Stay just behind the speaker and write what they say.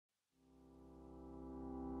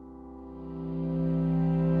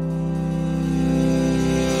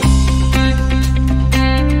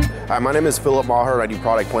Hi, my name is Philip Maher. I do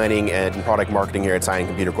product planning and product marketing here at TYAN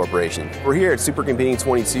Computer Corporation. We're here at Supercomputing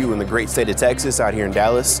 22 in the great state of Texas out here in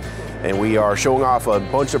Dallas, and we are showing off a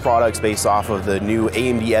bunch of products based off of the new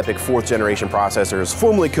AMD EPYC 4th generation processors,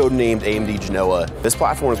 formerly codenamed AMD Genoa. This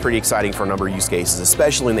platform is pretty exciting for a number of use cases,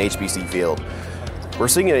 especially in the HPC field. We're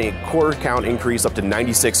seeing a core count increase up to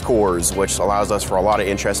 96 cores, which allows us for a lot of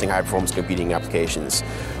interesting high-performance computing applications.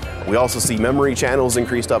 We also see memory channels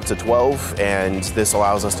increased up to 12, and this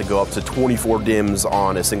allows us to go up to 24 DIMMs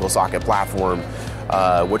on a single socket platform,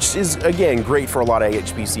 which is, again, great for a lot of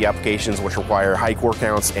HPC applications which require high core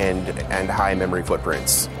counts and high memory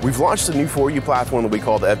footprints. We've launched a new 4U platform that we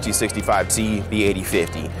call the FT65T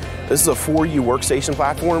B8050. This is a 4U workstation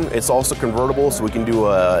platform. It's also convertible, so we can do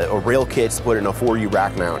a rail kit to put it in a 4U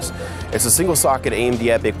rack mount. It's a single socket AMD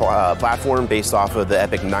EPYC platform based off of the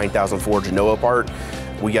EPYC 9004 Genoa part.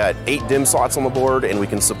 We got 8 DIMM slots on the board, and we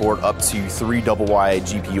can support up to 3 double-wide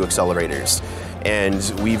GPU accelerators. And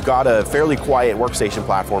we've got a fairly quiet workstation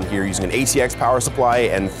platform here using an ATX power supply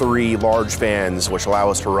and 3 large fans, which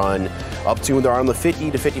allow us to run up to around the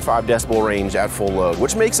 50 to 55 decibel range at full load,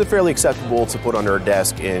 which makes it fairly acceptable to put under a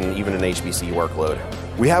desk in even an HPC workload.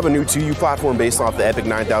 We have a new 2U platform based off the EPYC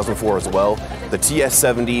 9004 as well. The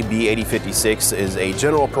TS70 B8056 is a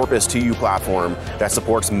general purpose 2U platform that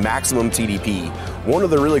supports maximum TDP. One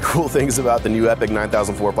of the really cool things about the new EPYC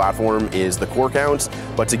 9004 platform is the core count,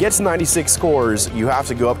 but to get to 96 cores, you have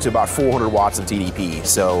to go up to about 400 watts of TDP.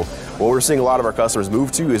 So what we're seeing a lot of our customers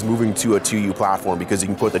move to is moving to a 2U platform because you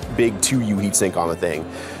can put the big 2U heatsink on the thing.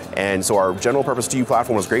 And so our general purpose 2U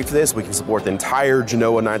platform is great for this. We can support the entire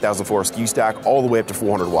Genoa 9004 SKU stack all the way up to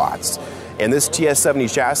 400 watts. And this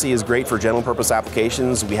TS70 chassis is great for general purpose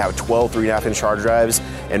applications. We have 12 3.5-inch hard drives,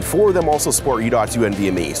 and 4 of them also support U.2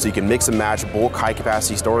 NVMe. So you can mix and match bulk high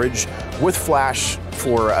capacity storage with flash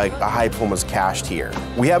for a high performance cached tier.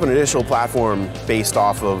 We have an additional platform based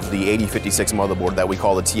off of the 8056 motherboard that we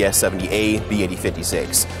call the TS70A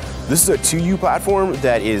B8056. This is a 2U platform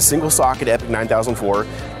that is single socket EPYC 9004,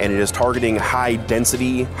 and it is targeting high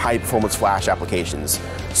density, high performance flash applications.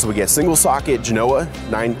 So we get single socket Genoa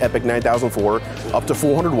EPYC 9004 up to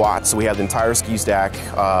 400 watts. So we have the entire SKU stack,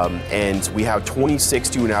 and we have 26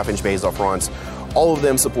 2.5-inch bays up front. All of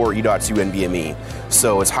them support U.2 NVMe.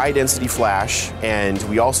 So it's high density flash, and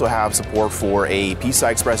we also have support for a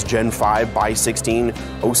PCI Express Gen 5 by 16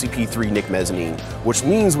 OCP3 NIC mezzanine, which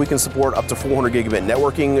means we can support up to 400 gigabit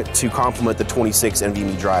networking to complement the 26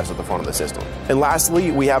 NVMe drives at the front of the system. And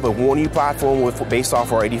lastly, we have a 1U platform based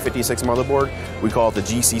off our 8056 motherboard. We call it the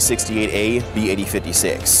GC68A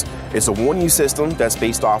B8056. It's a 1U system that's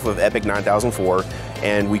based off of EPYC 9004,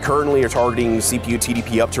 and we currently are targeting CPU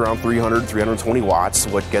TDP up to around 300, 320 watts,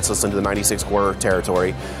 what gets us into the 96 core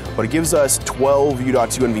territory. But it gives us 12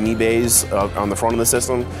 U.2 NVMe bays on the front of the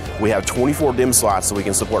system. We have 24 DIMM slots, so we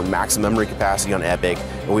can support max memory capacity on EPYC,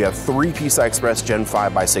 and we have 3 PCI Express Gen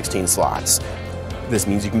 5 by 16 slots. This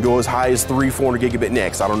means you can go as high as 400 gigabit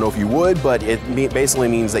NICs. I don't know if you would, but it basically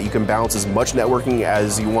means that you can balance as much networking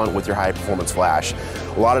as you want with your high performance flash.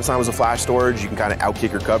 A lot of times with flash storage, you can kind of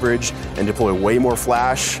outkick your coverage and deploy way more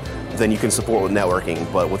flash than you can support with networking.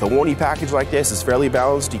 But with a 1U package like this, it's fairly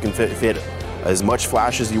balanced. You can fit as much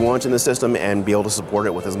flash as you want in the system and be able to support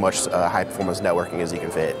it with as much high performance networking as you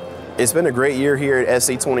can fit. It's been a great year here at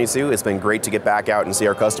SC22. It's been great to get back out and see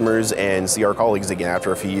our customers and see our colleagues again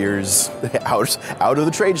after a few years out of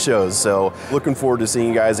the trade shows. So looking forward to seeing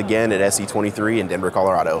you guys again at SC23 in Denver,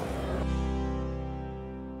 Colorado.